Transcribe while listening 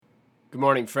Good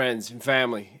morning, friends and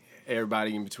family,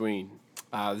 everybody in between.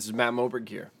 This is Matt Moberg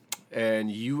here,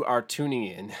 and you are tuning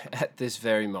in at this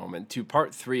very moment to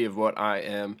part 3 of what I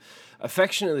am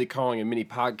affectionately calling a mini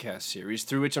podcast series,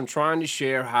 through which I'm trying to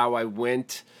share how I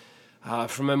went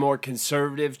from a more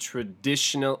conservative,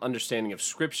 traditional understanding of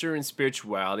Scripture and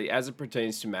spirituality as it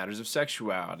pertains to matters of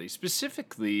sexuality,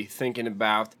 specifically thinking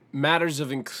about matters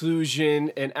of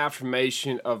inclusion and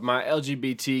affirmation of my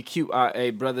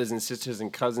LGBTQIA brothers and sisters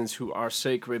and cousins who are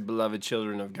sacred, beloved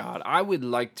children of God. I would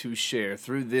like to share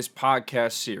through this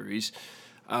podcast series.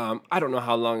 I don't know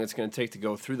how long it's going to take to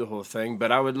go through the whole thing,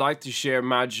 but I would like to share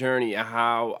my journey,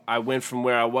 how I went from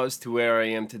where I was to where I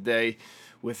am today,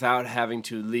 without having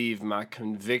to leave my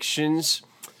convictions,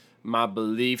 my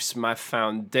beliefs, my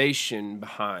foundation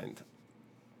behind.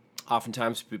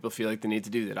 Oftentimes, people feel like they need to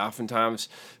do that. Oftentimes,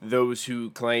 those who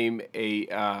claim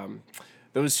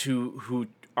those who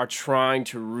are trying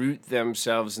to root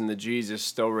themselves in the Jesus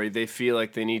story, they feel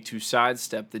like they need to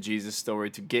sidestep the Jesus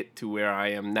story to get to where I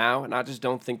am now. And I just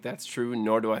don't think that's true,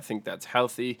 nor do I think that's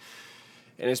healthy.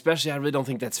 And especially, I really don't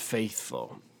think that's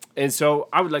faithful. And so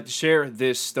I would like to share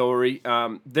this story.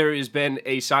 There has been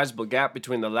a sizable gap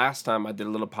between the last time I did a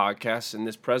little podcast and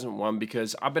this present one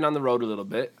because I've been on the road a little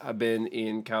bit. I've been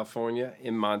in California,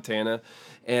 in Montana,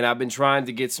 and I've been trying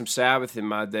to get some Sabbath in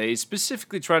my days,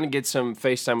 specifically trying to get some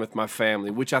FaceTime with my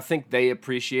family, which I think they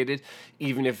appreciated,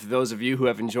 even if those of you who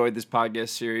have enjoyed this podcast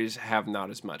series have not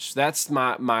as much. So that's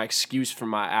my excuse for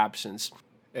my absence.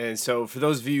 And so for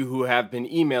those of you who have been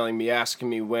emailing me, asking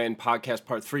me when podcast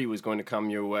part 3 was going to come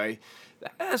your way,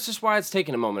 that's just why it's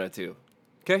taking a moment or two.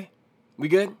 Okay? We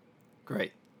good?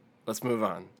 Great. Let's move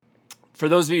on. For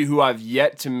those of you who I've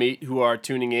yet to meet, who are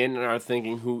tuning in and are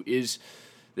thinking, who is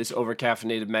this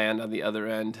overcaffeinated man on the other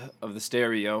end of the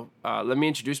stereo, let me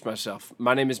introduce myself.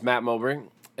 My name is Matt Moberg,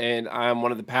 and I am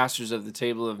one of the pastors of the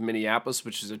Table of Minneapolis,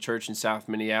 which is a church in South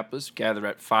Minneapolis. Gather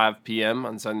at 5 p.m.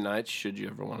 on Sunday nights, should you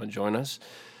ever want to join us.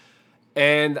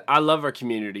 And I love our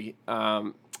community.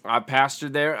 I pastor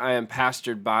there. I am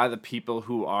pastored by the people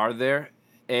who are there.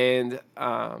 And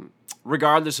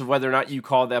regardless of whether or not you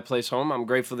call that place home, I'm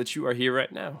grateful that you are here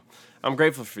right now. I'm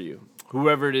grateful for you,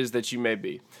 whoever it is that you may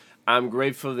be. I'm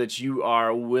grateful that you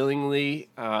are willingly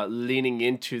leaning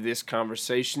into this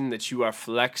conversation, that you are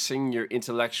flexing your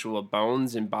intellectual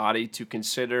bones and body to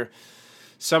consider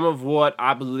some of what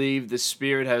I believe the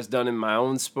Spirit has done in my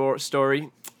own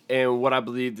story and what I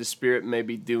believe the Spirit may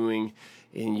be doing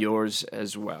in yours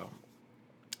as well.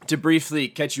 To briefly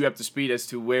catch you up to speed as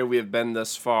to where we have been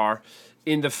thus far,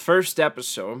 in the first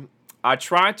episode, I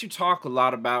tried to talk a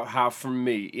lot about how, for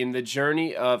me, in the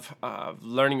journey of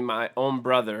learning my own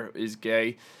brother is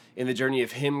gay, in the journey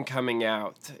of him coming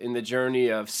out, in the journey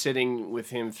of sitting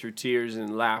with him through tears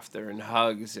and laughter and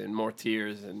hugs and more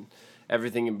tears and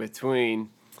everything in between,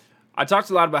 I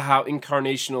talked a lot about how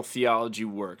incarnational theology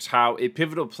works, how a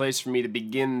pivotal place for me to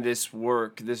begin this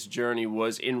work, this journey,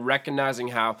 was in recognizing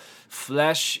how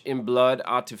flesh and blood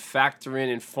ought to factor in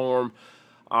and form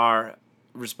our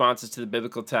responses to the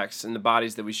biblical texts and the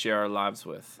bodies that we share our lives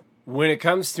with. When it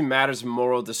comes to matters of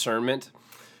moral discernment,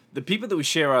 the people that we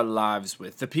share our lives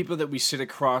with, the people that we sit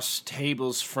across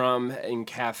tables from in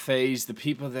cafes, the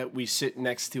people that we sit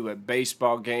next to at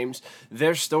baseball games,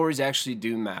 their stories actually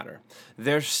do matter.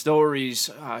 Their stories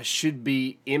should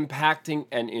be impacting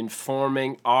and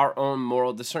informing our own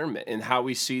moral discernment and how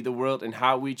we see the world and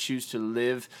how we choose to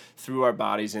live through our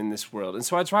bodies in this world. And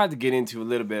so I tried to get into a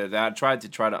little bit of that. I tried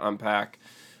to unpack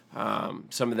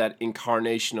some of that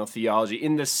incarnational theology.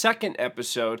 In the second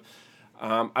episode,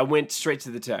 I went straight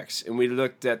to the text, and we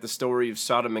looked at the story of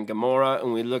Sodom and Gomorrah,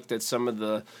 and we looked at some of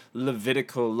the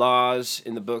Levitical laws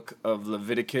in the book of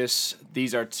Leviticus.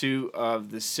 These are 2 of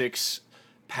the 6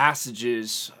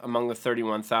 passages among the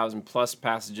 31,000 plus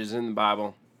passages in the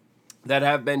Bible that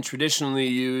have been traditionally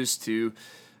used to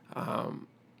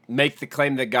make the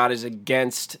claim that God is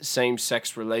against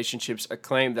same-sex relationships, a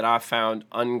claim that I found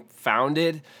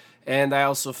unfounded, and I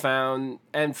also found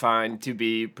and find to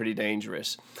be pretty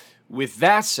dangerous. With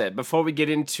that said, before we get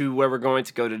into where we're going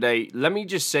to go today, let me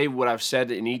just say what I've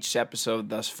said in each episode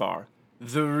thus far.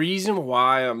 The reason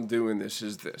why I'm doing this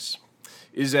is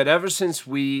that ever since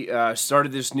we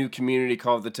started this new community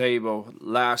called The Table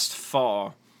last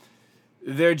fall,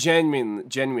 there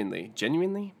genuinely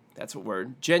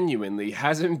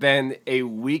hasn't been a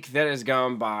week that has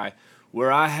gone by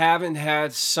where I haven't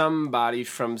had somebody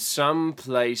from some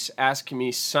place asking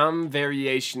me some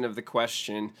variation of the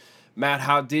question, Matt,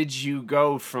 how did you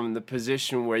go from the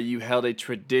position where you held a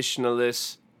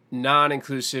traditionalist,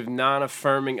 non-inclusive,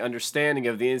 non-affirming understanding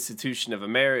of the institution of a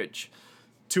marriage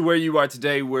to where you are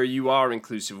today, where you are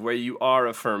inclusive, where you are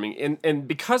affirming. And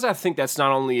because I think that's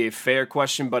not only a fair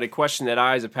question, but a question that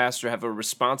I, as a pastor, have a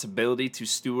responsibility to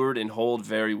steward and hold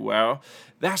very well,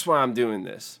 that's why I'm doing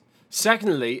this.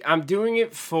 Secondly, I'm doing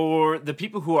it for the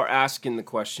people who are asking the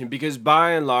question, because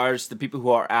by and large, the people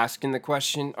who are asking the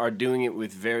question are doing it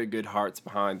with very good hearts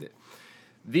behind it.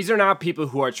 These are not people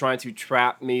who are trying to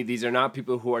trap me. These are not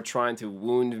people who are trying to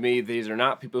wound me. These are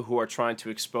not people who are trying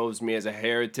to expose me as a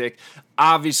heretic.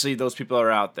 Obviously, those people are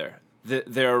out there.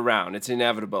 They're around. It's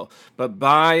inevitable. But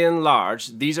by and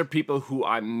large, these are people who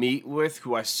I meet with,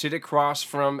 who I sit across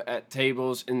from at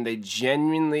tables, and they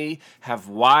genuinely have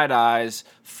wide eyes,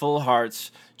 full hearts,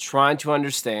 trying to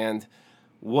understand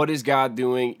what is God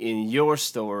doing in your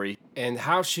story, and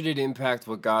how should it impact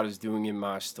what God is doing in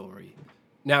my story.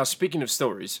 Now, speaking of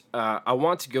stories, I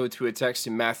want to go to a text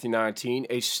in Matthew 19,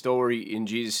 a story in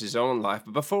Jesus' own life.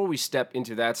 But before we step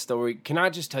into that story, can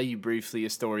I just tell you briefly a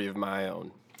story of my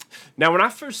own? Now, when I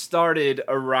first started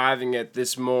arriving at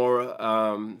this more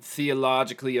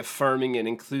theologically affirming and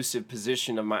inclusive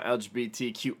position of my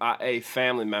LGBTQIA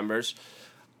family members,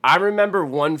 I remember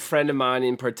one friend of mine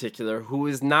in particular who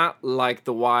is not like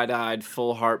the wide-eyed,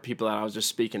 full-heart people that I was just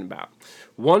speaking about.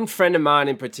 One friend of mine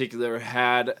in particular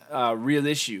had a real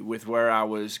issue with where I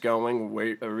was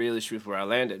going, a real issue with where I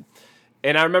landed.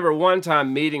 And I remember one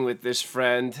time meeting with this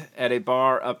friend at a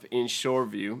bar up in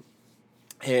Shoreview,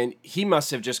 and he must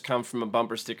have just come from a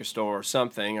bumper sticker store or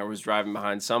something, or was driving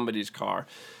behind somebody's car,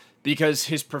 because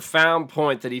his profound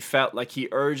point that he felt like he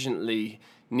urgently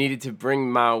needed to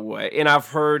bring my way. And I've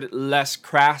heard less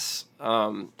crass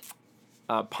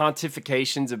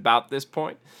pontifications about this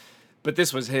point, but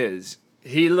this was his.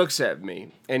 He looks at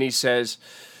me and he says,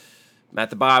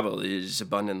 Matt, the Bible is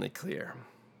abundantly clear.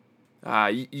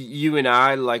 You and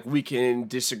I, we can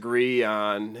disagree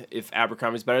on if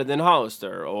Abercrombie's better than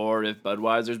Hollister or if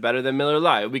Budweiser's better than Miller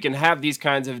Lite. We can have these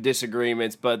kinds of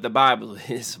disagreements, but the Bible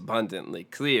is abundantly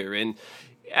clear. And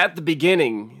at the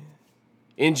beginning,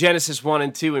 in Genesis 1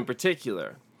 and 2 in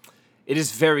particular, it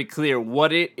is very clear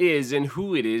what it is and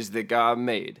who it is that God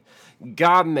made.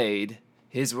 God made,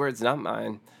 his words, not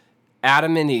mine,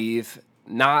 Adam and Eve,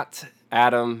 not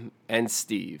Adam and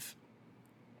Steve.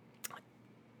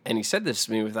 And he said this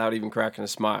to me without even cracking a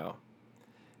smile.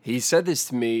 He said this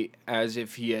to me as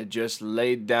if he had just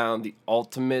laid down the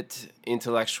ultimate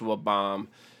intellectual bomb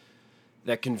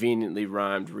that conveniently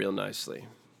rhymed real nicely.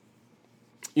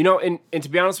 You know, and to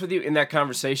be honest with you, in that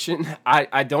conversation,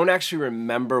 I don't actually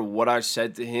remember what I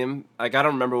said to him. I don't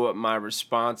remember what my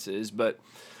response is, but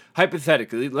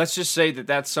hypothetically, let's just say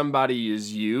that somebody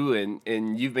is you,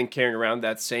 and you've been carrying around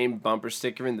that same bumper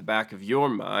sticker in the back of your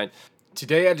mind.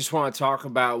 Today, I just want to talk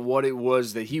about what it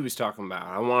was that he was talking about.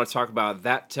 I want to talk about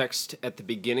that text at the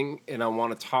beginning, and I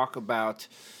want to talk about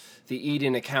the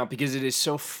Eden account, because it is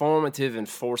so formative and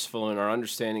forceful in our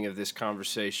understanding of this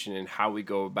conversation and how we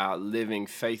go about living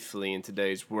faithfully in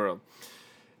today's world.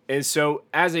 And so,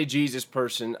 as a Jesus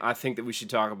person, I think that we should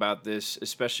talk about this,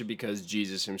 especially because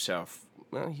Jesus himself,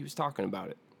 he was talking about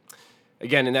it.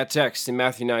 Again, in that text in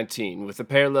Matthew 19, with a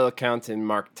parallel account in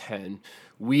Mark 10,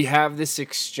 we have this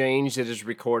exchange that is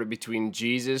recorded between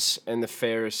Jesus and the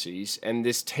Pharisees, and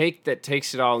this take that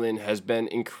takes it all in has been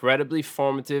incredibly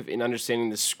formative in understanding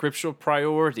the scriptural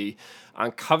priority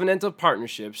on covenantal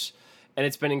partnerships, and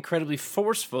it's been incredibly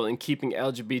forceful in keeping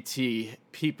LGBT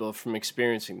people from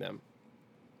experiencing them.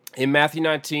 In Matthew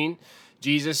 19,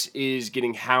 Jesus is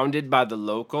getting hounded by the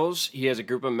locals. He has a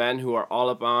group of men who are all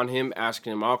up on him,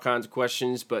 asking him all kinds of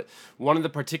questions. But one of the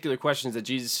particular questions that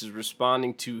Jesus is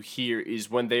responding to here is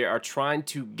when they are trying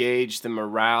to gauge the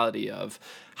morality of,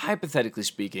 hypothetically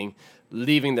speaking,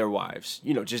 leaving their wives.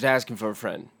 Just asking for a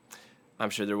friend. I'm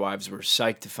sure their wives were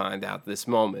psyched to find out this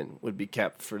moment would be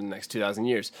kept for the next 2,000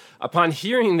 years. Upon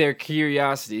hearing their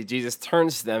curiosity, Jesus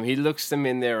turns to them, he looks them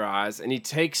in their eyes, and he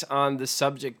takes on the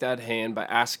subject at hand by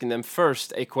asking them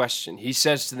first a question. He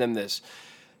says to them this,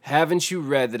 "Haven't you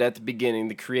read that at the beginning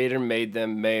the Creator made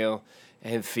them male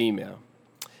and female?"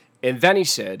 And then he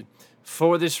said,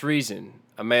 "For this reason,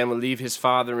 a man will leave his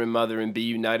father and mother and be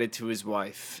united to his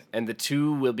wife, and the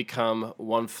two will become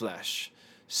one flesh.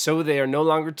 So they are no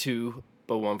longer two,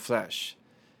 but one flesh.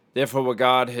 Therefore, what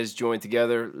God has joined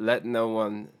together, let no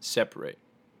one separate."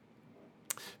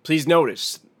 Please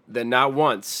notice that not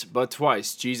once, but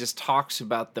twice, Jesus talks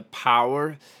about the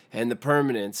power and the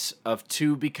permanence of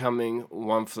two becoming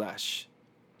one flesh.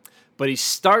 But he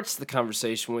starts the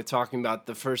conversation with talking about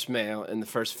the first male and the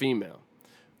first female,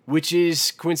 which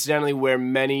is coincidentally where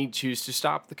many choose to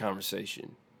stop the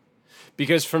conversation.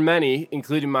 Because for many,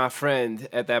 including my friend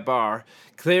at that bar,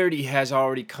 clarity has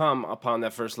already come upon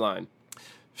that first line.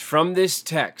 From this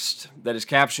text that has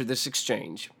captured this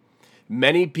exchange,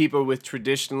 many people with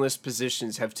traditionalist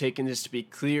positions have taken this to be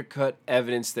clear-cut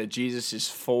evidence that Jesus is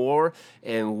for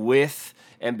and with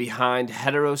and behind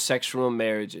heterosexual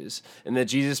marriages, and that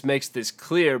Jesus makes this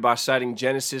clear by citing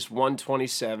Genesis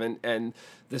 1:27 and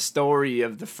the story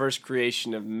of the first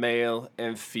creation of male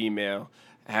and female,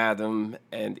 Adam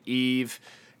and Eve.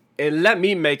 And let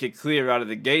me make it clear out of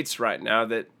the gates right now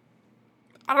that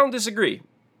I don't disagree.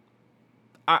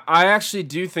 I actually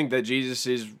do think that Jesus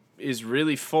is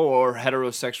really for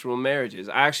heterosexual marriages.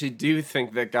 I actually do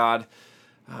think that God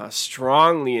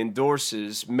strongly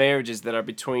endorses marriages that are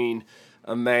between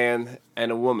a man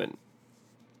and a woman.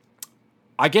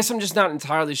 I guess I'm just not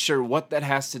entirely sure what that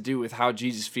has to do with how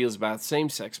Jesus feels about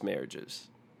same-sex marriages.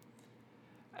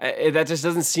 That just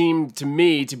doesn't seem to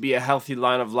me to be a healthy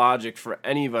line of logic for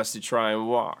any of us to try and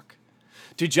walk.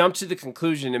 To jump to the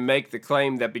conclusion and make the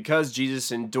claim that because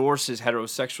Jesus endorses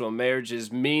heterosexual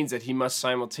marriages means that he must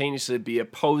simultaneously be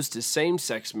opposed to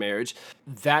same-sex marriage,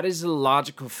 that is a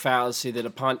logical fallacy that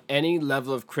upon any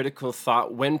level of critical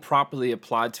thought, when properly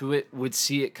applied to it, would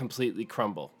see it completely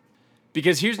crumble.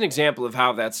 Because here's an example of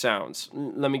how that sounds.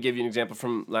 Let me give you an example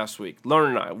from last week.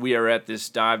 Lauren and I, we are at this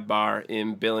dive bar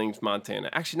in Billings, Montana.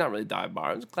 Actually, not really a dive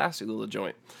bar. It was a classy little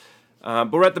joint.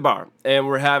 But we're at the bar, and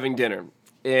we're having dinner.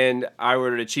 And I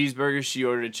ordered a cheeseburger. She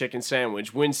ordered a chicken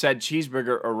sandwich. When said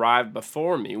cheeseburger arrived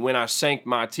before me, when I sank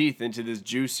my teeth into this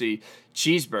juicy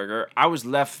cheeseburger, I was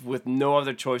left with no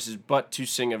other choices but to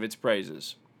sing of its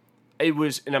praises. It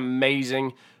was an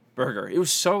amazing burger. It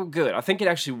was so good. I think it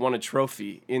actually won a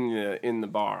trophy in the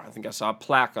bar. I think I saw a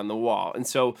plaque on the wall. And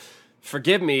so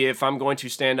forgive me if I'm going to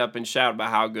stand up and shout about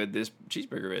how good this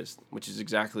cheeseburger is, which is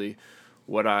exactly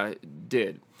what I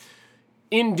did.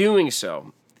 In doing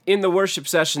so, in the worship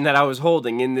session that I was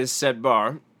holding in this said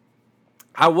bar,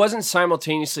 I wasn't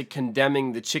simultaneously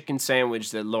condemning the chicken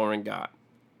sandwich that Lauren got.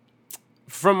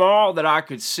 From all that I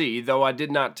could see, though I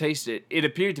did not taste it, it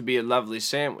appeared to be a lovely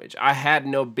sandwich. I had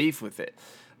no beef with it,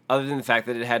 other than the fact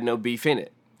that it had no beef in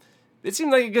it. It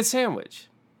seemed like a good sandwich.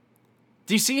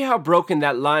 Do you see how broken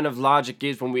that line of logic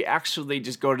is when we actually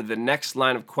just go to the next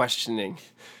line of questioning?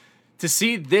 To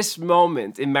see this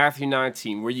moment in Matthew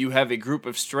 19 where you have a group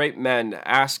of straight men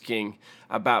asking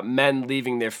about men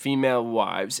leaving their female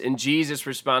wives and Jesus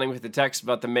responding with the text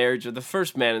about the marriage of the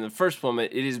first man and the first woman,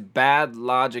 it is bad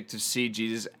logic to see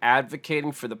Jesus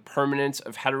advocating for the permanence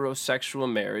of heterosexual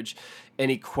marriage and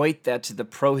equate that to the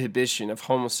prohibition of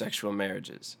homosexual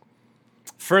marriages.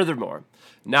 Furthermore,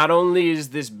 not only is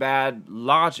this bad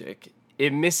logic,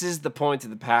 it misses the point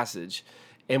of the passage.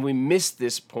 And we miss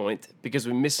this point because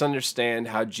we misunderstand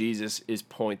how Jesus is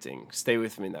pointing. Stay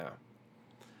with me now.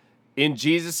 In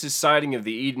Jesus' citing of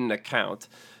the Eden account,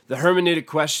 the hermeneutic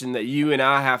question that you and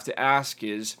I have to ask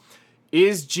is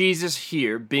Jesus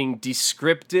here being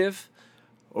descriptive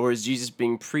or is Jesus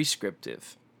being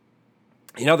prescriptive?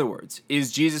 In other words,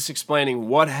 is Jesus explaining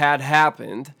what had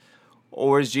happened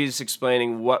or is Jesus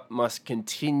explaining what must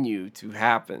continue to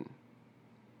happen?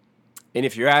 And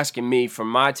if you're asking me for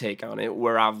my take on it,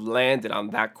 where I've landed on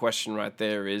that question right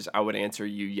there is, I would answer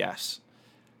you yes.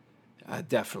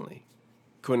 Definitely.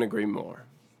 Couldn't agree more.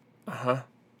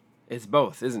 It's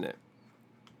both, isn't it?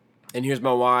 And here's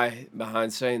my why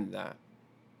behind saying that.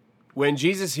 When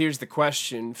Jesus hears the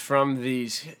question from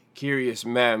these curious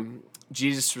men,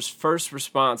 Jesus' first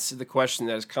response to the question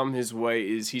that has come his way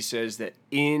is he says that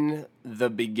in the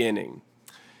beginning.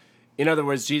 In other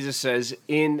words, Jesus says,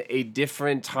 in a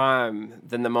different time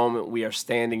than the moment we are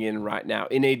standing in right now,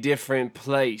 in a different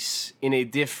place, in a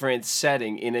different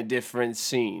setting, in a different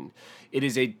scene. It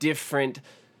is a different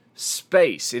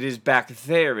space. It is back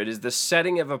there. It is the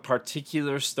setting of a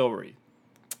particular story.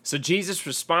 So Jesus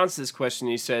responds to this question.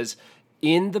 He says,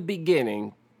 in the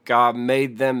beginning, God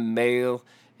made them male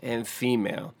and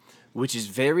female, which is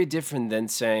very different than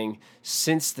saying,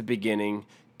 since the beginning,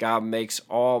 God makes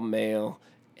all male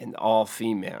and all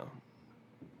female.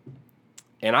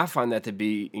 And I find that to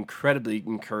be incredibly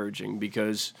encouraging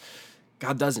because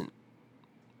God doesn't.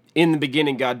 In the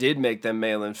beginning, God did make them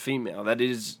male and female.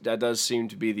 That does seem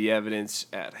to be the evidence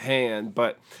at hand.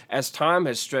 But as time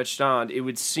has stretched on, it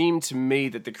would seem to me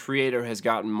that the Creator has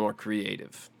gotten more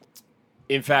creative.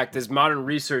 In fact, as modern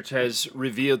research has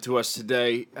revealed to us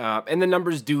today, and the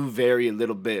numbers do vary a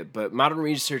little bit, but modern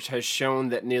research has shown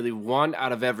that nearly 1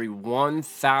 out of every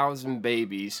 1,000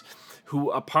 babies who,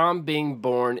 upon being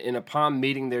born and upon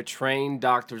meeting their trained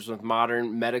doctors with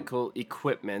modern medical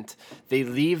equipment, they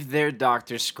leave their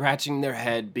doctors scratching their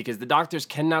head because the doctors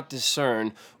cannot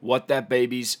discern what that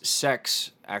baby's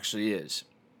sex actually is.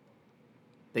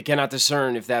 They cannot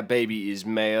discern if that baby is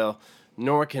male,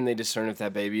 nor can they discern if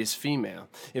that baby is female.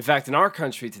 In fact, in our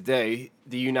country today,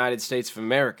 the United States of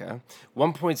America,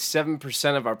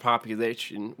 1.7% of our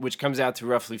population, which comes out to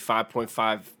roughly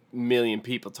 5.5 million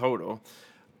people total,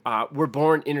 were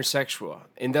born intersexual,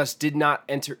 and thus did not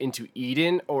enter into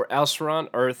Eden or elsewhere on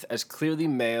earth as clearly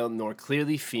male nor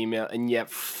clearly female, and yet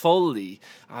fully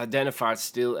identified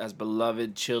still as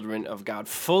beloved children of God,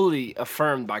 fully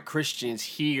affirmed by Christians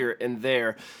here and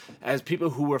there as people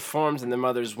who were formed in their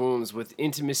mother's wombs with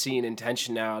intimacy and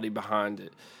intentionality behind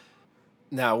it.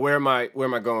 Now, where am I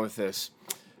going with this?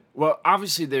 Well,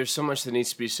 obviously, there's so much that needs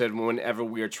to be said whenever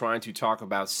we are trying to talk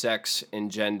about sex and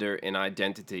gender and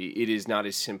identity. It is not a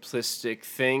simplistic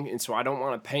thing, and so I don't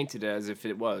want to paint it as if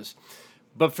it was.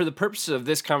 But for the purposes of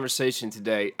this conversation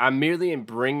today, I merely am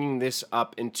bringing this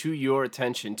up into your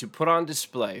attention to put on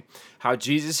display how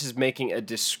Jesus is making a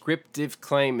descriptive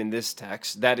claim in this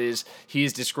text. That is, he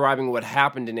is describing what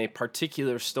happened in a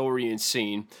particular story and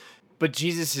scene. But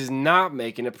Jesus is not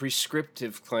making a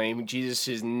prescriptive claim. Jesus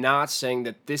is not saying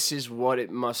that this is what it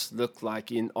must look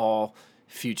like in all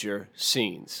future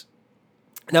scenes.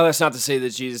 Now, that's not to say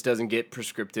that Jesus doesn't get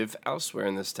prescriptive elsewhere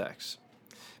in this text,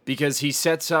 because he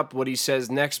sets up what he says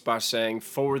next by saying,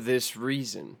 for this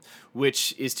reason,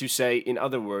 which is to say, in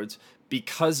other words,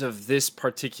 because of this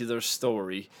particular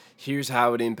story, here's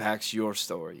how it impacts your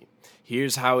story.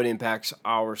 Here's how it impacts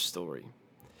our story.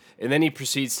 And then he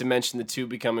proceeds to mention the two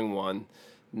becoming one,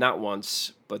 not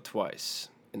once, but twice.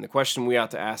 And the question we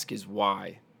ought to ask is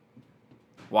why?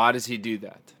 Why does he do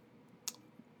that?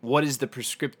 What is the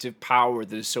prescriptive power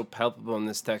that is so palpable in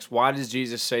this text? Why does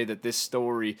Jesus say that this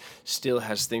story still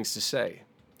has things to say?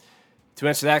 To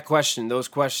answer that question, those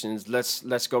questions,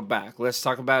 let's go back. Let's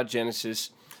talk about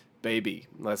Genesis, baby.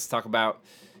 Let's talk about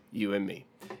you and me.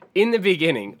 In the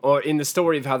beginning, or in the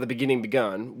story of how the beginning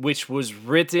begun, which was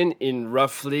written in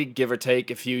roughly, give or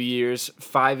take a few years,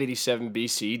 587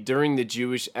 BC, during the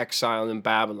Jewish exile in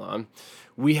Babylon,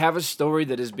 we have a story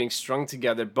that is being strung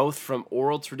together both from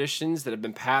oral traditions that have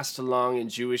been passed along in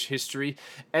Jewish history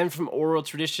and from oral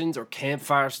traditions or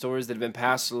campfire stories that have been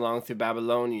passed along through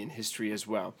Babylonian history as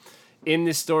well. In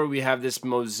this story, we have this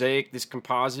mosaic, this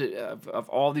composite of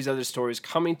all these other stories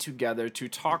coming together to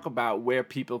talk about where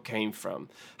people came from,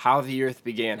 how the earth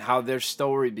began, how their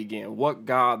story began, what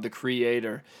God, the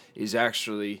Creator, is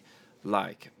actually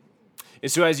like.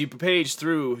 And so as you page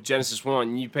through Genesis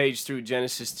 1, you page through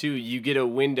Genesis 2, you get a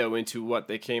window into what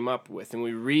they came up with. And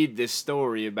we read this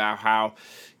story about how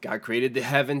God created the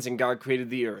heavens and God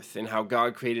created the earth, and how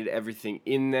God created everything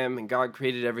in them and God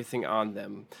created everything on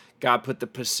them. God put the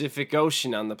Pacific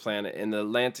Ocean on the planet and the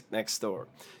Atlantic next door.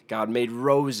 God made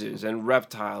roses and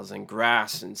reptiles and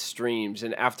grass and streams.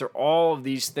 And after all of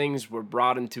these things were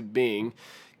brought into being,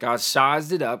 God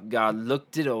sized it up, God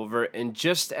looked it over, and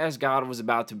just as God was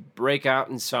about to break out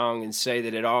in song and say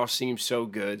that it all seems so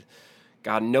good,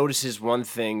 God notices one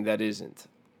thing that isn't.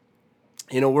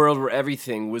 In a world where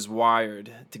everything was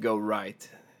wired to go right,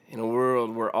 in a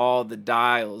world where all the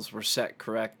dials were set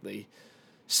correctly,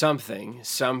 something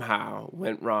somehow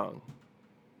went wrong.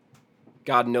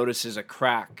 God notices a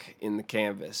crack in the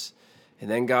canvas,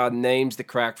 and then God names the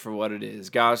crack for what it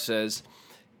is. God says,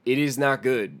 "It is not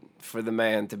good for the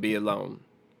man to be alone.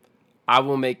 I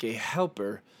will make a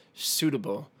helper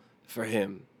suitable for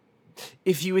him."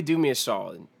 If you would do me a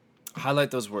solid,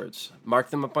 highlight those words,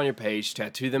 mark them up on your page,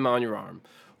 tattoo them on your arm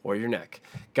or your neck.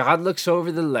 God looks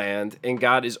over the land, and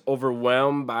God is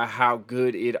overwhelmed by how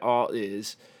good it all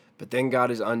is, but then God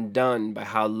is undone by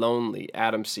how lonely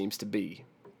Adam seems to be.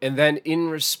 And then in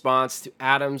response to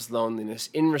Adam's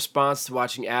loneliness, in response to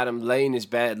watching Adam lay in his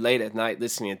bed late at night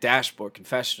listening to Dashboard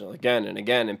Confessional again and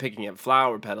again and picking up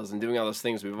flower petals and doing all those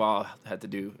things we've all had to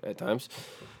do at times,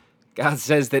 God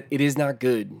says that it is not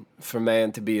good for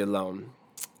man to be alone.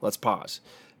 Let's pause.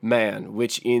 Man,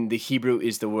 which in the Hebrew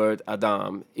is the word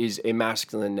Adam, is a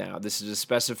masculine noun. This is a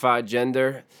specified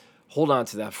gender. Hold on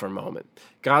to that for a moment.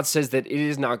 God says that it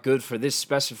is not good for this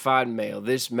specified male,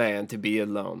 this man, to be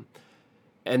alone.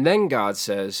 And then God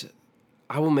says,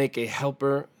 "I will make a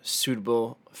helper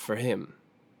suitable for him."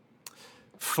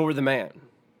 For the man,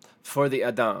 for the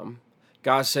Adam,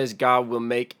 God says God will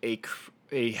make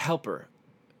a helper,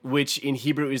 which in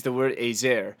Hebrew is the word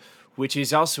ezer, which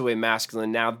is also a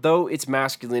masculine noun, though its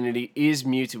masculinity is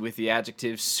muted with the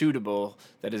adjective suitable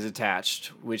that is attached,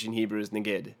 which in Hebrew is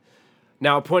neged.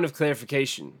 Now, a point of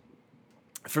clarification.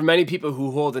 For many people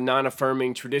who hold a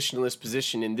non-affirming traditionalist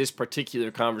position in this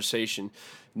particular conversation,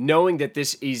 knowing that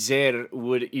this Ezer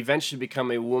would eventually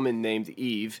become a woman named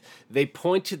Eve, they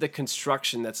point to the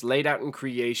construction that's laid out in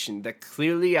creation that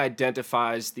clearly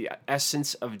identifies the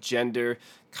essence of gender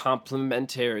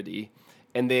complementarity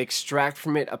and they extract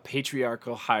from it a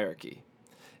patriarchal hierarchy.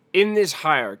 In this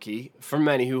hierarchy, for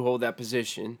many who hold that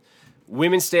position,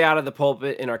 women stay out of the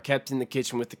pulpit and are kept in the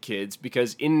kitchen with the kids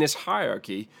because in this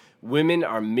hierarchy, women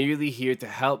are merely here to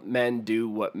help men do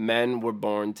what men were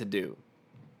born to do.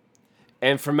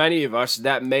 And for many of us,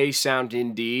 that may sound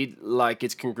indeed like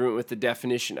it's congruent with the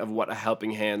definition of what a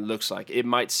helping hand looks like. It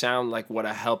might sound like what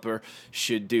a helper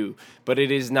should do, but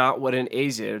it is not what an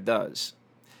Azer does.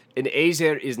 An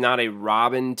Azer is not a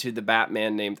Robin to the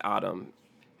Batman named Adam.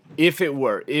 If it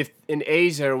were, if an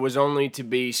Azer was only to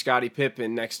be Scottie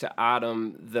Pippen next to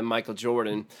Adam the Michael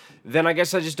Jordan, then I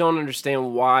guess I just don't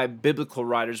understand why biblical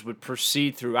writers would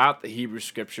proceed throughout the Hebrew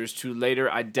Scriptures to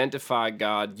later identify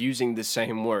God using the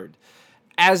same word,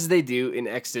 as they do in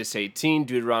Exodus 18,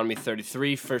 Deuteronomy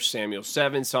 33, 1 Samuel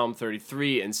 7, Psalm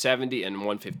 33 and 70 and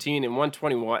 115 and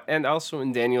 121, and also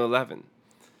in Daniel 11.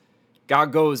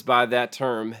 God goes by that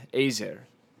term, Azer.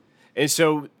 And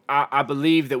so I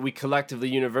believe that we collectively,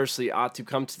 universally ought to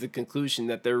come to the conclusion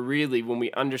that there really, when we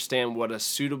understand what a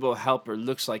suitable helper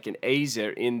looks like in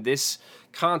Azer in this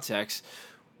context,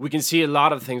 we can see a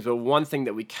lot of things, but one thing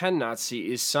that we cannot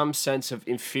see is some sense of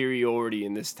inferiority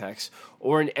in this text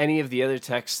or in any of the other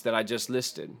texts that I just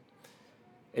listed.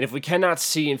 And if we cannot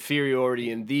see inferiority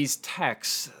in these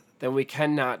texts, then we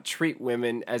cannot treat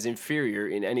women as inferior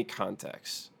in any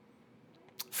context.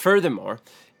 Furthermore,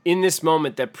 in this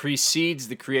moment that precedes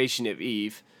the creation of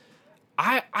Eve,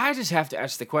 I just have to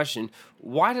ask the question,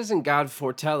 why doesn't God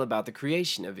foretell about the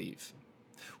creation of Eve?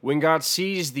 When God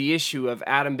sees the issue of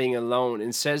Adam being alone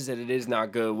and says that it is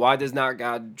not good, why does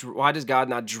God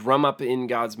not drum up in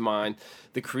God's mind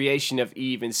the creation of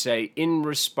Eve and say, in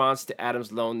response to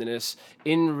Adam's loneliness,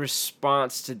 in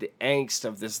response to the angst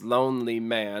of this lonely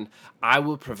man, I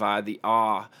will provide the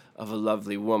awe of a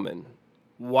lovely woman?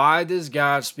 Why does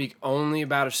God speak only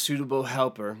about a suitable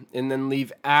helper and then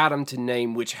leave Adam to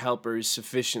name which helper is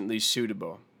sufficiently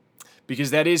suitable?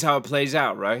 Because that is how it plays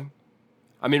out, right?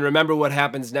 I mean, remember what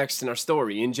happens next in our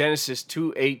story. In Genesis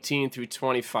 2:18 through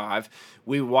 25,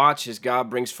 we watch as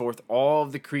God brings forth all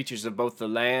of the creatures of both the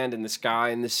land and the sky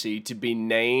and the sea to be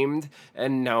named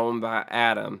and known by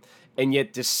Adam. And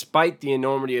yet, despite the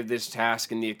enormity of this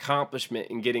task and the accomplishment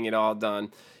in getting it all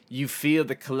done, you feel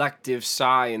the collective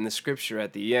sigh in the scripture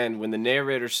at the end when the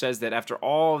narrator says that after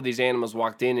all of these animals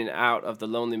walked in and out of the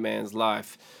lonely man's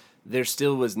life, there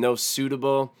still was no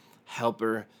suitable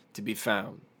helper to be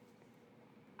found.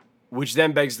 Which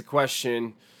then begs the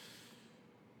question,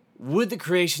 would the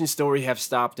creation story have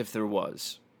stopped if there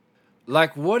was?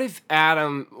 Like, what if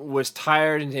Adam was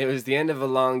tired and it was the end of a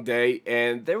long day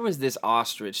and there was this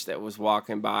ostrich that was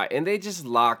walking by and they just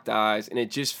locked eyes and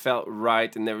it just felt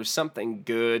right and there was something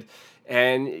good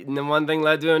and then one thing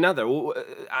led to another?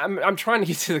 I'm trying to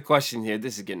get to the question here.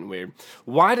 This is getting weird.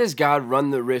 Why does God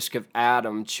run the risk of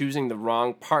Adam choosing the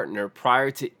wrong partner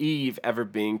prior to Eve ever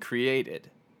being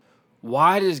created?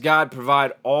 Why does God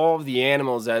provide all of the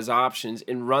animals as options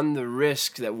and run the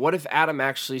risk that what if Adam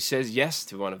actually says yes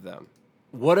to one of them?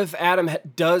 What if Adam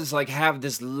does have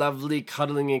this lovely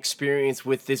cuddling experience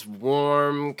with this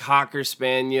warm Cocker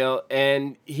Spaniel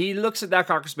and he looks at that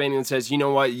Cocker Spaniel and says, you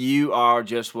know what, you are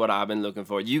just what I've been looking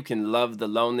for. You can love the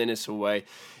loneliness away.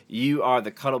 You are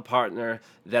the cuddle partner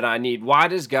that I need. Why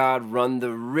does God run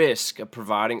the risk of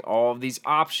providing all of these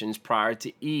options prior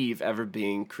to Eve ever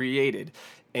being created?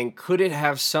 And could it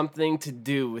have something to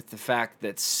do with the fact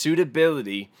that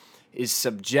suitability is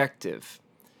subjective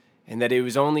and that it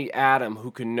was only Adam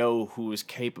who could know who was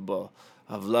capable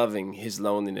of loving his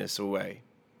loneliness away?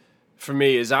 For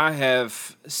me, as I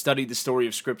have studied the story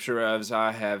of Scripture, as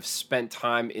I have spent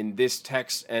time in this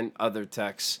text and other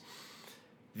texts,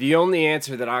 the only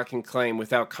answer that I can claim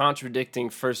without contradicting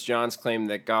 1 John's claim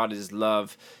that God is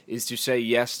love is to say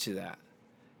yes to that.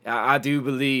 I do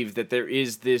believe that there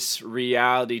is this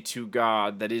reality to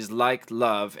God that is like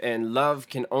love, and love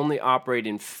can only operate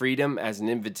in freedom as an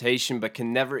invitation, but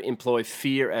can never employ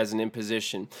fear as an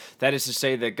imposition. That is to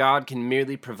say that God can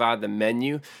merely provide the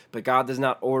menu, but God does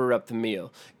not order up the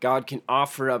meal. God can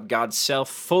offer up God's self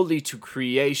fully to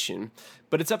creation,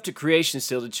 but it's up to creation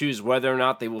still to choose whether or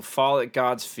not they will fall at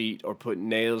God's feet or put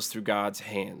nails through God's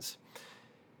hands.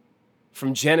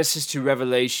 From Genesis to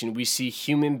Revelation, we see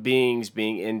human beings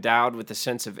being endowed with a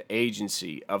sense of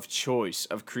agency, of choice,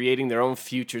 of creating their own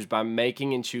futures by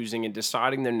making and choosing and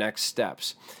deciding their next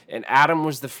steps. And Adam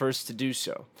was the first to do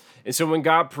so. And so when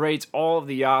God parades all of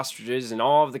the ostriches and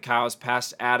all of the cows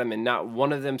past Adam and not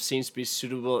one of them seems to be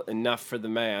suitable enough for the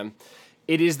man,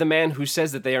 it is the man who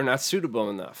says that they are not suitable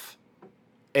enough.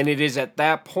 And it is at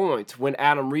that point, when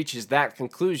Adam reaches that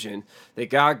conclusion, that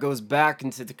God goes back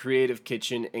into the creative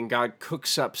kitchen and God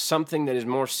cooks up something that is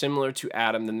more similar to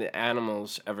Adam than the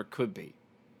animals ever could be.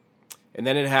 And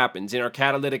then it happens. In our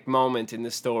catalytic moment in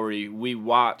the story, we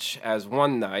watch as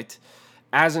one night,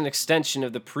 as an extension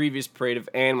of the previous parade of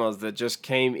animals that just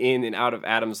came in and out of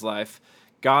Adam's life,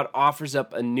 God offers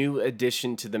up a new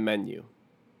addition to the menu.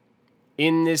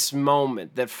 In this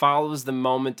moment that follows the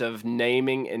moment of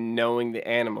naming and knowing the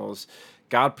animals,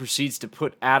 God proceeds to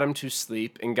put Adam to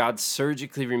sleep, and God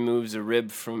surgically removes a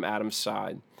rib from Adam's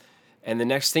side. And the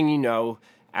next thing you know,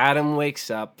 Adam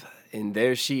wakes up, and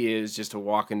there she is just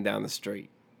walking down the street.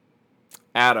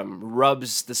 Adam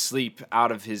rubs the sleep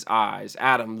out of his eyes.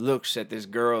 Adam looks at this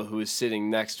girl who is sitting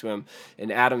next to him,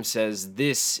 and Adam says,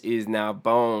 "This is now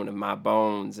bone of my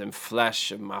bones and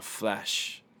flesh of my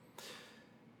flesh."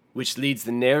 Which leads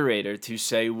the narrator to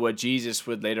say what Jesus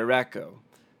would later echo.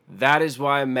 That is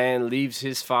why a man leaves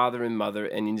his father and mother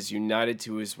and is united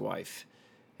to his wife,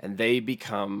 and they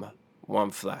become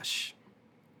one flesh.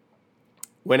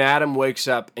 When Adam wakes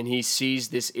up and he sees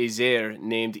this Ezer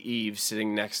named Eve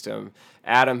sitting next to him,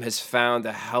 Adam has found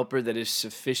a helper that is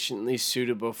sufficiently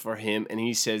suitable for him, and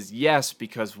he says yes,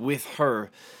 because with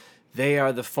her, they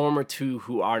are the former two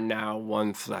who are now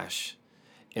one flesh.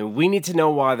 And we need to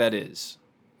know why that is.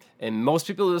 And most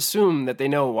people assume that they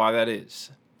know why that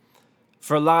is.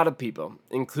 For a lot of people,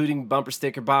 including Bumper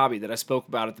Sticker Bobby that I spoke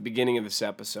about at the beginning of this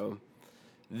episode,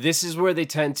 this is where they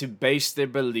tend to base their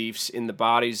beliefs in the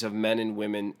bodies of men and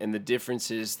women and the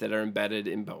differences that are embedded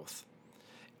in both.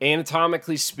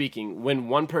 Anatomically speaking, when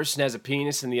one person has a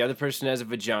penis and the other person has a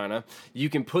vagina, you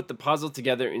can put the puzzle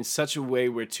together in such a way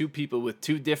where two people with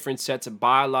two different sets of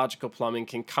biological plumbing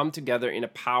can come together in a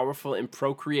powerful and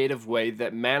procreative way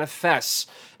that manifests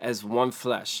as one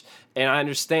flesh. And I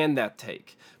understand that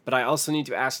take, but I also need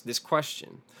to ask this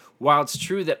question. While it's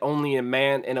true that only a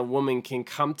man and a woman can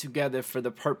come together for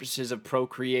the purposes of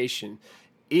procreation,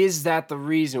 is that the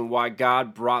reason why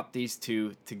God brought these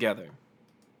two together?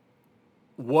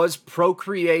 Was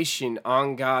procreation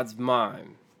on God's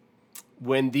mind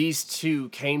when these two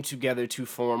came together to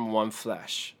form one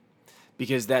flesh?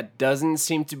 Because that doesn't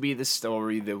seem to be the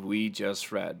story that we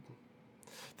just read.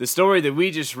 The story that we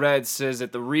just read says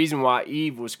that the reason why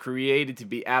Eve was created to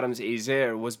be Adam's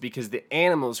Ezer was because the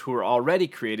animals who were already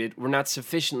created were not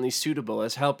sufficiently suitable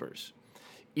as helpers.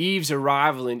 Eve's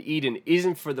arrival in Eden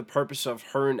isn't for the purpose of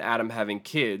her and Adam having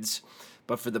kids,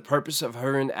 but for the purpose of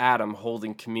her and Adam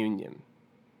holding communion.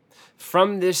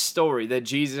 From this story that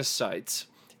Jesus cites,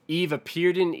 Eve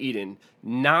appeared in Eden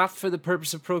not for the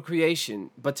purpose of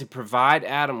procreation, but to provide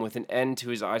Adam with an end to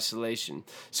his isolation.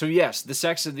 So yes, the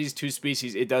sex of these two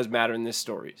species, it does matter in this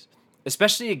story.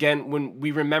 Especially again when we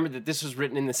remember that this was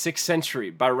written in the 6th century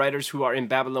by writers who are in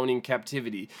Babylonian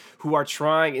captivity, who are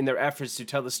trying in their efforts to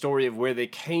tell the story of where they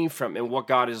came from and what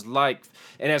God is like.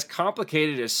 And as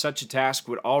complicated as such a task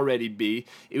would already be,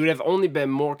 it would have only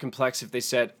been more complex if they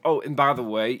said, oh, and by the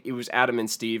way, it was Adam and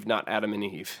Steve, not Adam and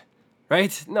Eve.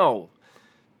 Right? No.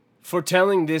 For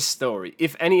telling this story,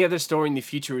 if any other story in the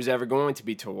future is ever going to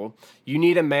be told, you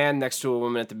need a man next to a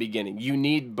woman at the beginning. You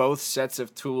need both sets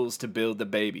of tools to build the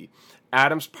baby.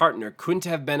 Adam's partner couldn't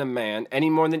have been a man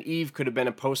any more than Eve could have been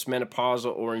a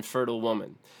postmenopausal or infertile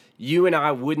woman. You and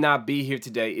I would not be here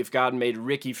today if God made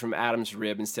Ricky from Adam's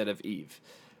rib instead of Eve.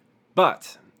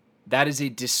 But that is a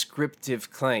descriptive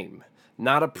claim,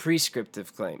 not a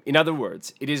prescriptive claim. In other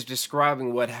words, it is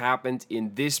describing what happened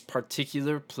in this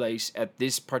particular place at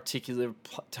this particular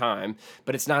time,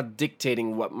 but it's not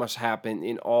dictating what must happen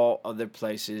in all other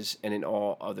places and in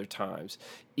all other times.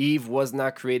 Eve was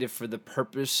not created for the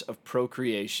purpose of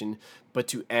procreation, but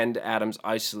to end Adam's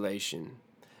isolation.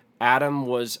 Adam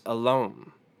was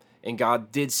alone, and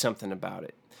God did something about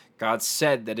it. God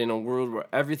said that in a world where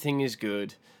everything is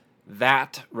good,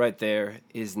 that right there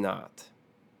is not.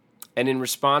 And in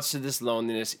response to this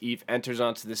loneliness, Eve enters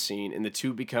onto the scene, and the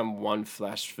two become one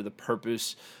flesh for the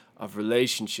purpose of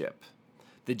relationship.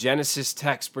 The Genesis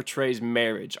text portrays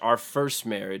marriage, our first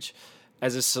marriage,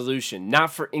 as a solution,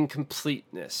 not for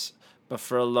incompleteness, but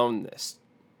for aloneness.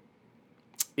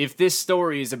 If this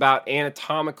story is about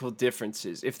anatomical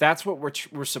differences, if that's what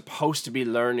we're supposed to be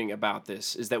learning about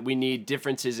this, is that we need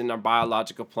differences in our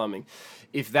biological plumbing,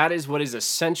 if that is what is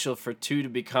essential for two to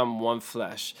become one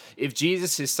flesh, if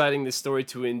Jesus is citing this story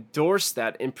to endorse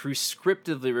that and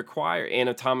prescriptively require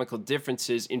anatomical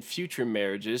differences in future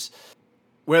marriages,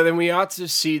 well, then we ought to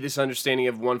see this understanding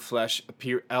of one flesh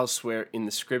appear elsewhere in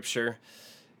the scripture,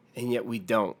 and yet we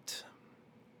don't.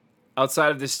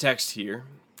 Outside of this text here,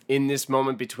 in this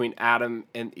moment between Adam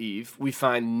and Eve, we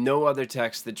find no other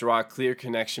texts that draw a clear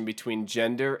connection between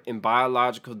gender and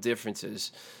biological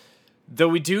differences, though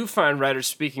we do find writers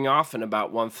speaking often about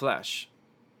one flesh.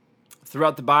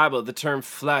 Throughout the Bible, the term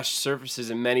flesh surfaces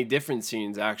in many different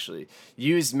scenes, actually,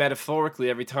 used metaphorically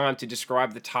every time to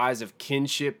describe the ties of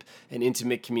kinship and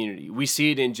intimate community. We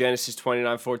see it in Genesis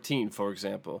 29:14, for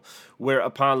example, where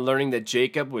upon learning that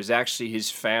Jacob was actually his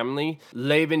family,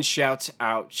 Laban shouts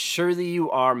out, "Surely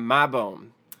you are my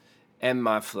bone and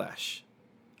my flesh."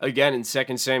 Again, in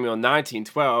 2 Samuel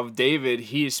 19:12, David,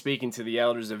 he is speaking to the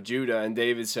elders of Judah, and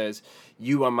David says,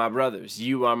 "You are my brothers,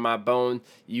 you are my bone,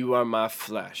 you are my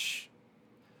flesh."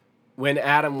 When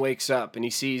Adam wakes up and he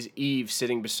sees Eve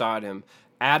sitting beside him,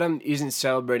 Adam isn't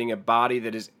celebrating a body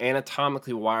that is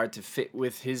anatomically wired to fit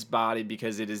with his body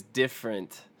because it is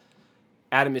different.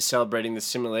 Adam is celebrating the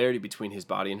similarity between his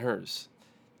body and hers.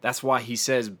 That's why he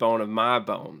says, "Bone of my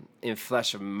bone and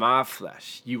flesh of my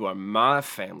flesh. You are my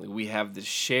family." We have this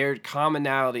shared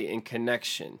commonality and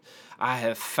connection. I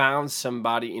have found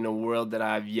somebody in a world that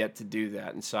I have yet to do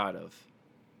that inside of.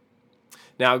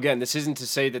 Now, again, this isn't to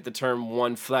say that the term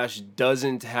one flesh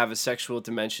doesn't have a sexual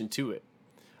dimension to it.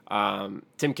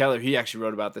 Tim Keller, he actually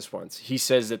wrote about this once. He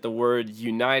says that the word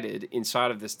united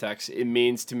inside of this text, it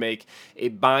means to make a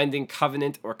binding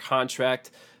covenant or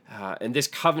contract, and this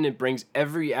covenant brings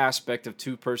every aspect of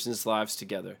two persons' lives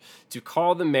together. To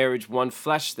call the marriage one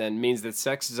flesh, then, means that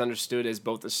sex is understood as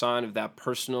both a sign of that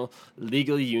personal,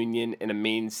 legal union and a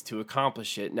means to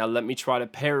accomplish it. Now, let me try to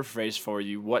paraphrase for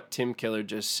you what Tim Keller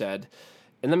just said,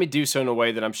 and let me do so in a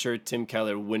way that I'm sure Tim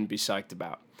Keller wouldn't be psyched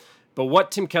about. But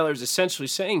what Tim Keller is essentially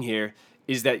saying here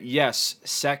is that, yes,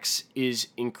 sex is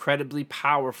incredibly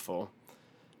powerful,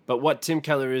 but what Tim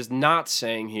Keller is not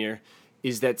saying here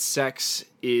is that sex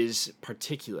is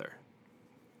particular.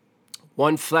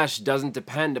 One flesh doesn't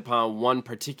depend upon one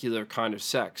particular kind of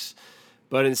sex,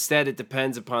 but instead it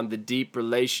depends upon the deep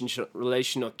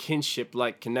relational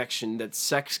kinship-like connection that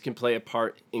sex can play a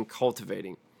part in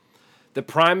cultivating. The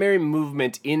primary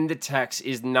movement in the text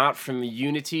is not from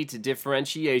unity to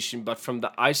differentiation, but from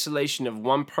the isolation of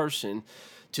one person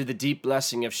to the deep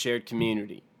blessing of shared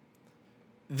community.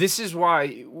 This is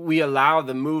why we allow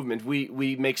the movement.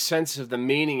 We make sense of the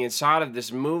meaning inside of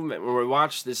this movement when we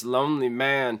watch this lonely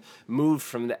man move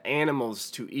from the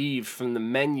animals to Eve, from the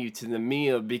menu to the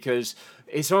meal, because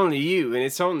it's only you and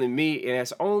it's only me and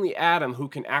it's only Adam who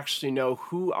can actually know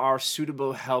who our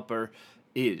suitable helper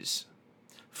is.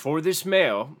 For this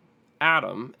male,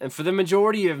 Adam, and for the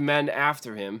majority of men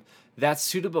after him, that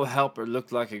suitable helper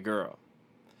looked like a girl.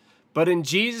 But in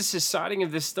Jesus' citing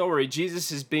of this story, Jesus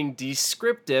is being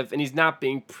descriptive and he's not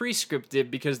being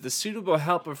prescriptive, because the suitable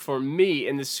helper for me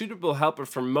and the suitable helper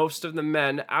for most of the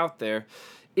men out there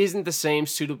isn't the same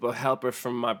suitable helper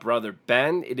from my brother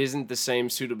Ben. It isn't the same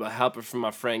suitable helper from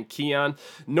my friend Keon,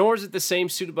 nor is it the same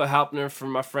suitable helper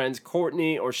from my friends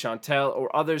Courtney or Chantel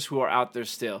or others who are out there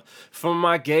still. For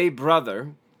my gay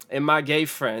brother and my gay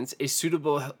friends, a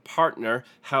suitable partner,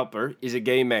 helper, is a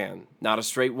gay man, not a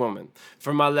straight woman.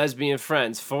 For my lesbian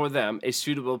friends, for them, a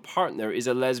suitable partner is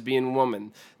a lesbian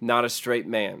woman, not a straight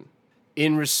man.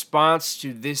 In response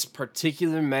to this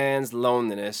particular man's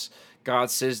loneliness,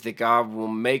 God says that God will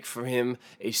make for him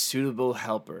a suitable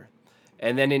helper.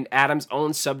 And then in Adam's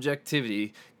own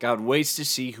subjectivity, God waits to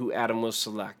see who Adam will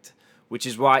select, which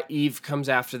is why Eve comes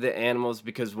after the animals,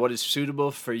 because what is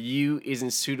suitable for you isn't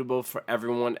suitable for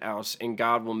everyone else. And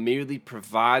God will merely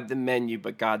provide the menu,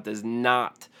 but God does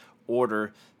not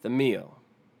order the meal.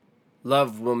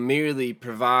 Love will merely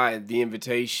provide the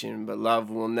invitation, but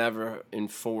love will never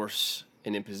enforce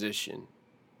an imposition.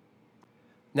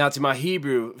 Now, to my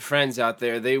Hebrew friends out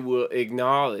there, they will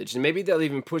acknowledge, and maybe they'll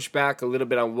even push back a little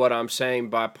bit on what I'm saying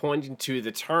by pointing to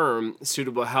the term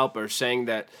suitable helper, saying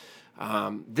that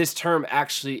this term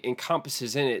actually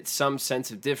encompasses in it some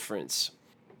sense of difference.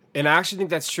 And I actually think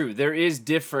that's true. There is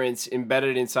difference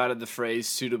embedded inside of the phrase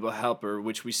suitable helper,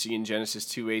 which we see in Genesis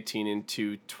 2:18 and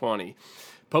 2:20.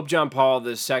 Pope John Paul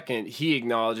II, he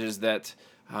acknowledges that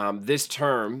this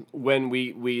term, when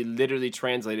we literally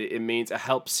translate it, it means a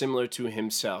help similar to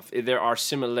himself. There are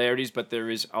similarities, but there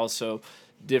is also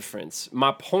difference.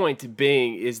 My point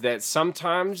being is that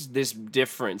sometimes this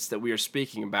difference that we are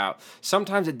speaking about,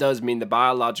 sometimes it does mean the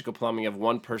biological plumbing of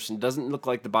one person doesn't look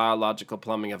like the biological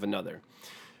plumbing of another.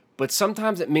 But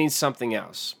sometimes it means something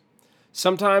else.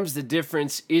 Sometimes the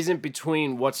difference isn't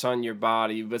between what's on your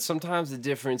body, but sometimes the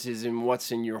difference is in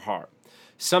what's in your heart.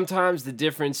 Sometimes the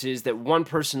difference is that one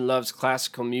person loves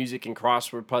classical music and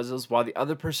crossword puzzles while the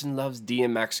other person loves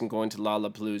DMX and going to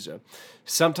Lollapalooza.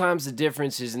 Sometimes the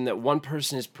difference is in that one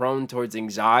person is prone towards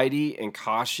anxiety and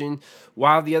caution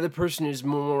while the other person is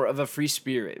more of a free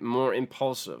spirit, more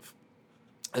impulsive.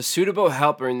 A suitable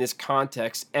helper in this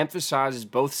context emphasizes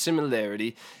both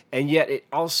similarity and yet it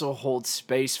also holds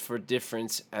space for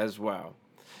difference as well.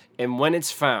 And when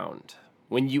it's found,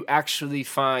 when you actually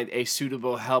find a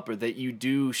suitable helper that you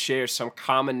do share some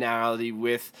commonality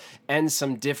with and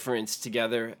some difference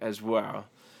together as well,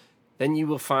 then you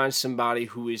will find somebody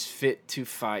who is fit to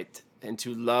fight and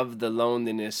to love the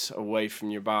loneliness away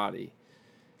from your body.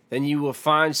 Then you will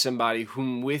find somebody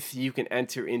whom with you can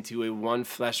enter into a one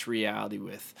flesh reality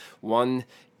with, one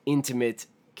intimate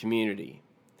community.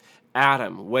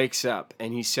 Adam wakes up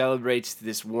and he celebrates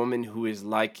this woman who is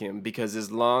like him because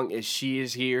as long as she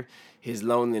is here, his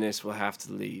loneliness will have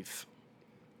to leave.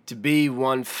 To be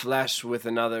one flesh with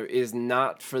another is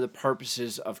not for the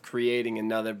purposes of creating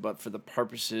another, but for the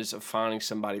purposes of finding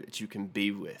somebody that you can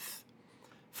be with.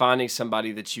 Finding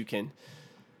somebody that you can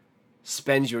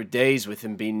spend your days with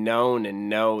and be known and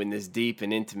know in this deep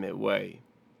and intimate way.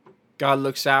 God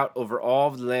looks out over all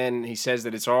of the land and he says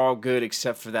that it's all good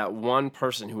except for that one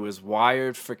person who is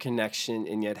wired for connection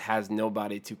and yet has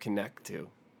nobody to connect to,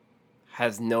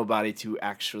 has nobody to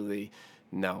actually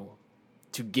know,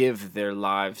 to give their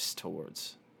lives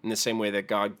towards, in the same way that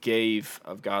God gave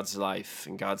of God's life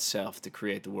and God's self to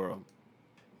create the world.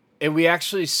 And we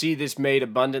actually see this made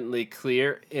abundantly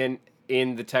clear in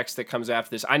the text that comes after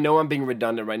this. I know I'm being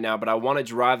redundant right now, but I want to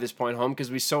drive this point home because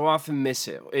we so often miss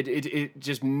it. It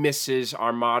just misses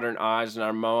our modern eyes and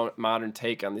our modern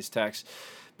take on this text.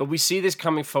 But we see this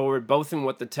coming forward both in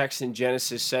what the text in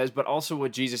Genesis says, but also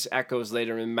what Jesus echoes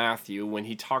later in Matthew when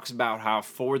he talks about how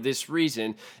for this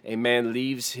reason a man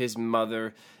leaves his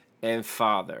mother and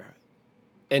father.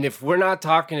 And if we're not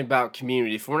talking about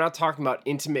community, if we're not talking about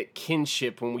intimate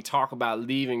kinship when we talk about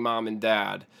leaving mom and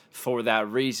dad for that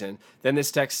reason, then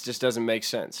this text just doesn't make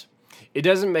sense. It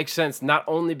doesn't make sense not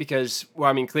only because,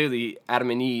 clearly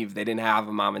Adam and Eve, they didn't have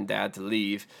a mom and dad to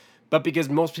leave, but because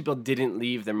most people didn't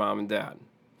leave their mom and dad.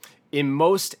 In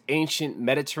most ancient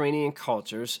Mediterranean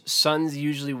cultures, sons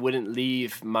usually wouldn't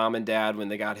leave mom and dad when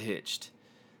they got hitched.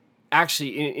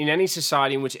 Actually, in any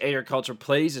society in which agriculture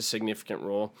plays a significant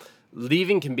role,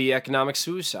 leaving can be economic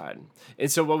suicide.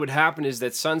 And so what would happen is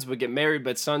that sons would get married,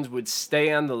 but sons would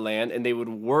stay on the land and they would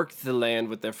work the land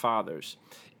with their fathers.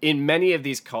 In many of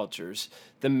these cultures,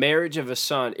 the marriage of a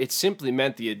son, it simply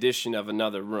meant the addition of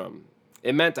another room.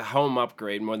 It meant a home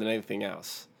upgrade more than anything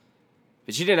else.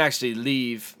 But you didn't actually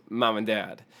leave mom and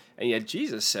dad. And yet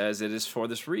Jesus says it is for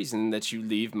this reason that you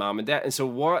leave mom and dad. And so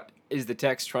what is the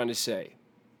text trying to say?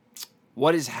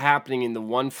 What is happening in the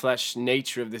one flesh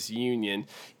nature of this union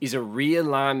is a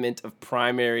realignment of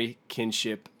primary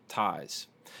kinship ties.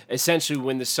 Essentially,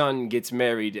 when the son gets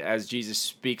married, as Jesus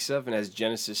speaks of and as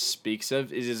Genesis speaks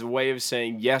of, it is a way of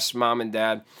saying, yes, mom and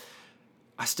dad,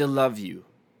 I still love you.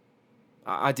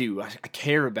 I do. I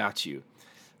care about you.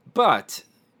 But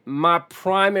my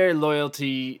primary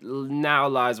loyalty now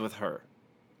lies with her.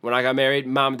 When I got married,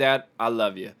 mom and dad, I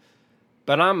love you.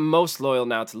 But I'm most loyal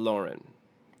now to Lauren,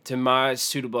 to my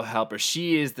suitable helper.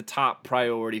 She is the top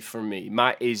priority for me,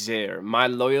 my Ezer. My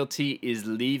loyalty is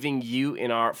leaving you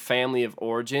in our family of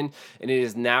origin, and it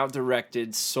is now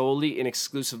directed solely and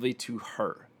exclusively to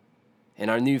her and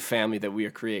our new family that we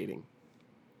are creating.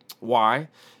 Why?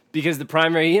 Because the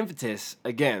primary impetus,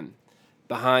 again,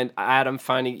 behind Adam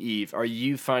finding Eve, are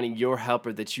you finding your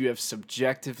helper that you have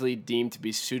subjectively deemed to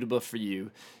be suitable for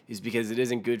you, is because it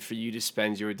isn't good for you to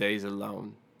spend your days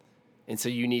alone. And so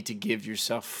you need to give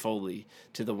yourself fully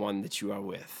to the one that you are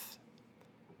with.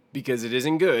 Because it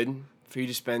isn't good for you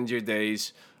to spend your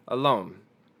days alone.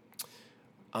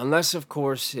 Unless, of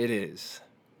course, it is,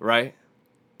 right?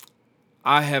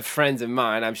 I have friends of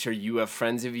mine, I'm sure you have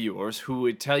friends of yours, who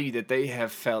would tell you that they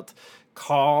have felt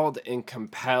called and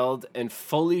compelled and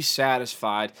fully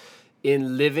satisfied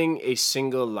in living a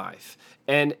single life.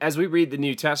 And as we read the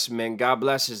New Testament, God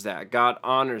blesses that. God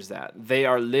honors that. They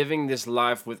are living this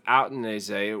life without an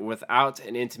Isaiah, without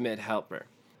an intimate helper.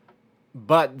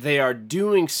 But they are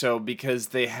doing so because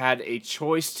they had a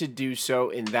choice to do so,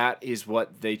 and that is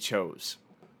what they chose.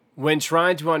 When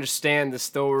trying to understand the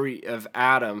story of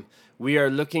Adam, we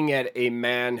are looking at a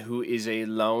man who is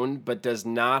alone, but does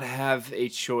not have a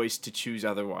choice to choose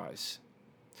otherwise.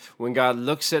 When God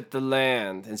looks at the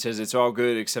land and says it's all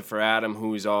good except for Adam,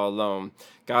 who is all alone,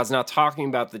 God's not talking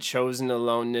about the chosen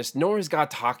aloneness, nor is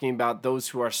God talking about those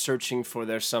who are searching for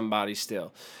their somebody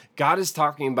still. God is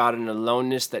talking about an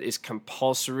aloneness that is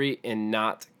compulsory and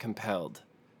not compelled.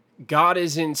 God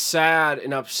isn't sad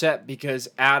and upset because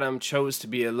Adam chose to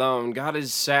be alone. God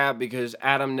is sad because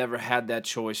Adam never had that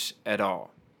choice at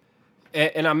all.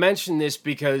 And I mention this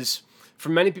because for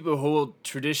many people who hold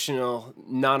traditional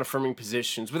non-affirming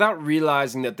positions without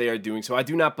realizing that they are doing so, I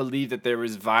do not believe that there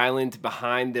is violence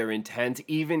behind their intent,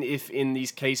 even if in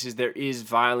these cases there is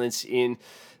violence in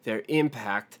their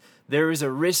impact. There is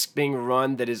a risk being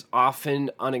run that is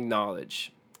often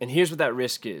unacknowledged. And here's what that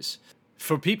risk is.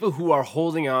 For people who are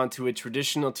holding on to a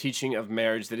traditional teaching of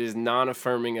marriage that is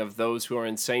non-affirming of those who are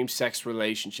in same-sex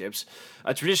relationships,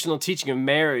 a traditional teaching of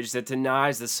marriage that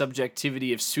denies the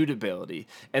subjectivity of suitability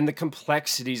and the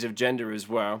complexities of gender as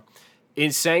well,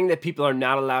 in saying that people are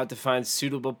not allowed to find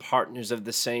suitable partners of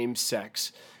the same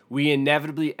sex, we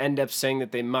inevitably end up saying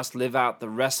that they must live out the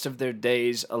rest of their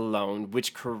days alone,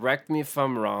 which, correct me if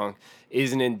I'm wrong,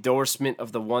 is an endorsement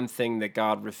of the one thing that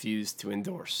God refused to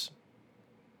endorse.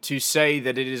 To say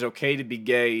that it is okay to be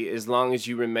gay as long as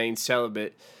you remain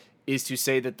celibate is to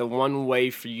say that the one way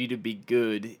for you to be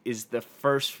good is the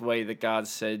first way that God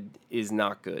said is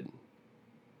not good.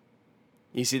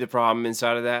 You see the problem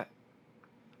inside of that?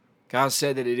 God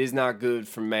said that it is not good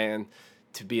for man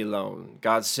to be alone.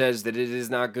 God says that it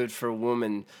is not good for a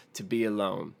woman to be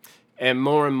alone. And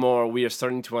more we are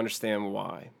starting to understand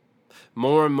why.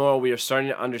 More and more, we are starting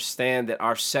to understand that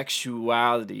our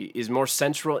sexuality is more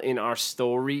central in our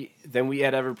story than we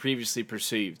had ever previously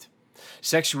perceived.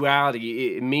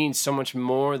 Sexuality, it means so much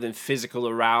more than physical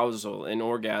arousal and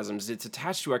orgasms. It's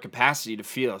attached to our capacity to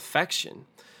feel affection,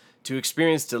 to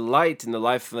experience delight in the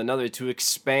life of another, to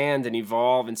expand and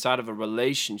evolve inside of a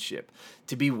relationship,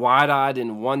 to be wide-eyed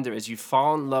in wonder as you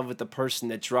fall in love with the person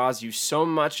that draws you so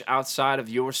much outside of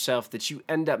yourself that you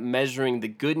end up measuring the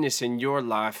goodness in your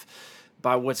life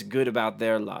by what's good about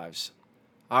their lives.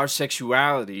 Our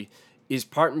sexuality is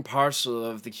part and parcel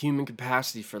of the human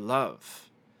capacity for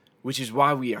love, which is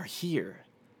why we are here.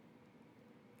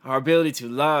 Our ability to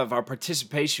love, our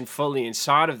participation fully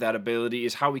inside of that ability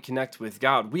is how we connect with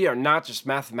God. We are not just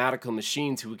mathematical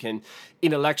machines who can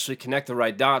intellectually connect the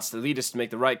right dots to lead us to make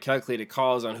the right calculated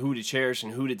calls on who to cherish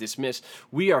and who to dismiss.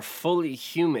 We are fully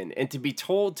human, and to be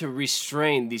told to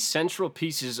restrain the central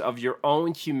pieces of your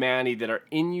own humanity that are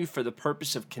in you for the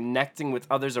purpose of connecting with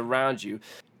others around you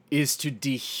is to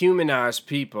dehumanize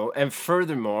people, and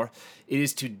furthermore, it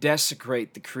is to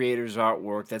desecrate the Creator's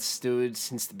artwork that stood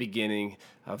since the beginning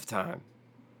of time.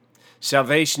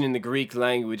 Salvation in the Greek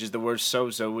language is the word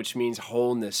sozo, which means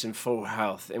wholeness and full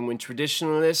health. And when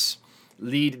traditionalists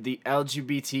lead the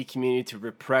LGBT community to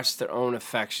repress their own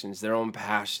affections, their own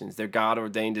passions, their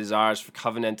God-ordained desires for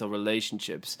covenantal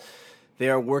relationships, they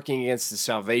are working against the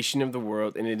salvation of the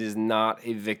world, and it is not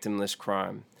a victimless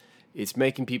crime. It's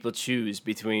making people choose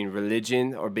between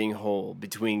religion or being whole,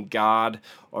 between God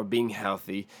or being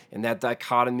healthy. And that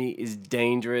dichotomy is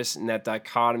dangerous, and that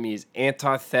dichotomy is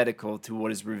antithetical to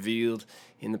what is revealed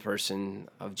in the person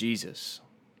of Jesus.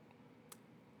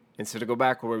 And so to go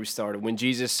back where we started, when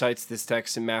Jesus cites this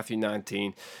text in Matthew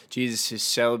 19, Jesus is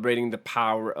celebrating the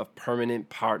power of permanent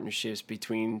partnerships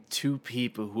between two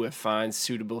people who have found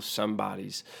suitable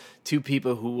somebodies, two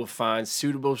people who will find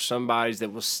suitable somebodies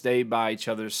that will stay by each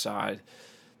other's side.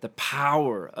 The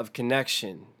power of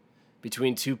connection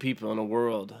between two people in a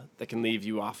world that can leave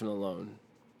you often alone.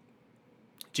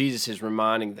 Jesus is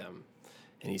reminding them,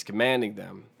 and he's commanding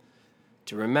them,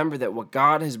 to remember that what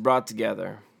God has brought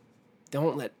together,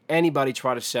 don't let anybody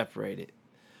try to separate it,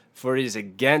 for it is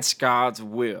against God's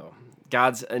will,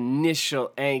 God's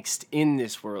initial angst in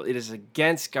this world. It is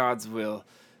against God's will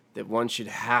that one should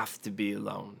have to be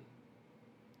alone.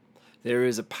 There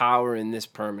is a power in this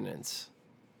permanence.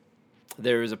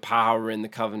 There is a power in the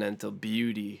covenantal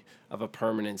beauty of a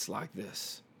permanence like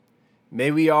this.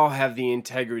 May we all have the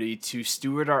integrity to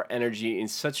steward our energy in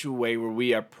such a way where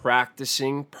we are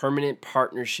practicing permanent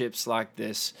partnerships like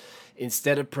this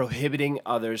instead of prohibiting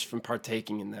others from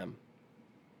partaking in them.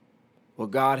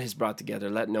 What God has brought together,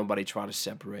 let nobody try to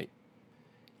separate.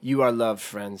 You are loved,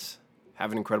 friends.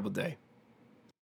 Have an incredible day.